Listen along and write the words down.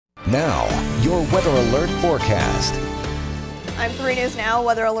Now, your weather alert forecast. I'm 3 News Now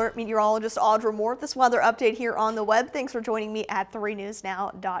weather alert meteorologist Audra with this weather update here on the web. Thanks for joining me at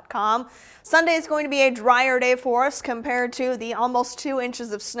 3newsnow.com. Sunday is going to be a drier day for us compared to the almost 2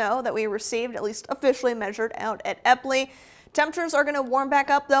 inches of snow that we received, at least officially measured out at Epley. Temperatures are going to warm back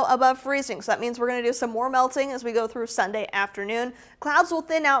up, though, above freezing, so that means we're going to do some more melting as we go through Sunday afternoon. Clouds will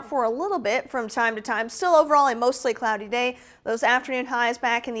thin out for a little bit from time to time. Still overall a mostly cloudy day. Those afternoon highs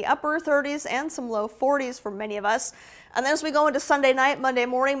back in the upper 30s and some low 40s for many of us. And then as we go into Sunday night, Monday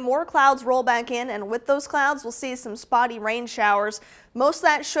morning, more clouds roll back in, and with those clouds, we'll see some spotty rain showers. Most of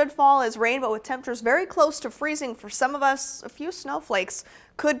that should fall as rain, but with temperatures very close to freezing for some of us, a few snowflakes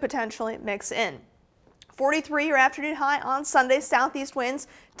could potentially mix in. 43 your afternoon high on Sunday, southeast winds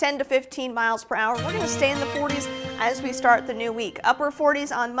 10 to 15 miles per hour. We're going to stay in the 40s as we start the new week. Upper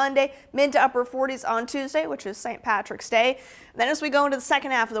 40s on Monday, mid to upper 40s on Tuesday, which is St. Patrick's Day. Then as we go into the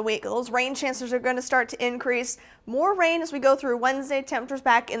second half of the week, those rain chances are going to start to increase. More rain as we go through Wednesday, temperatures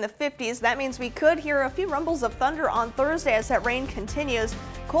back in the 50s. That means we could hear a few rumbles of thunder on Thursday as that rain continues.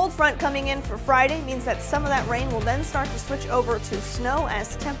 Cold front coming in for Friday means that some of that rain will then start to switch over to snow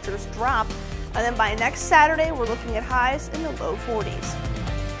as temperatures drop. And then by next Saturday, we're looking at highs in the low 40s.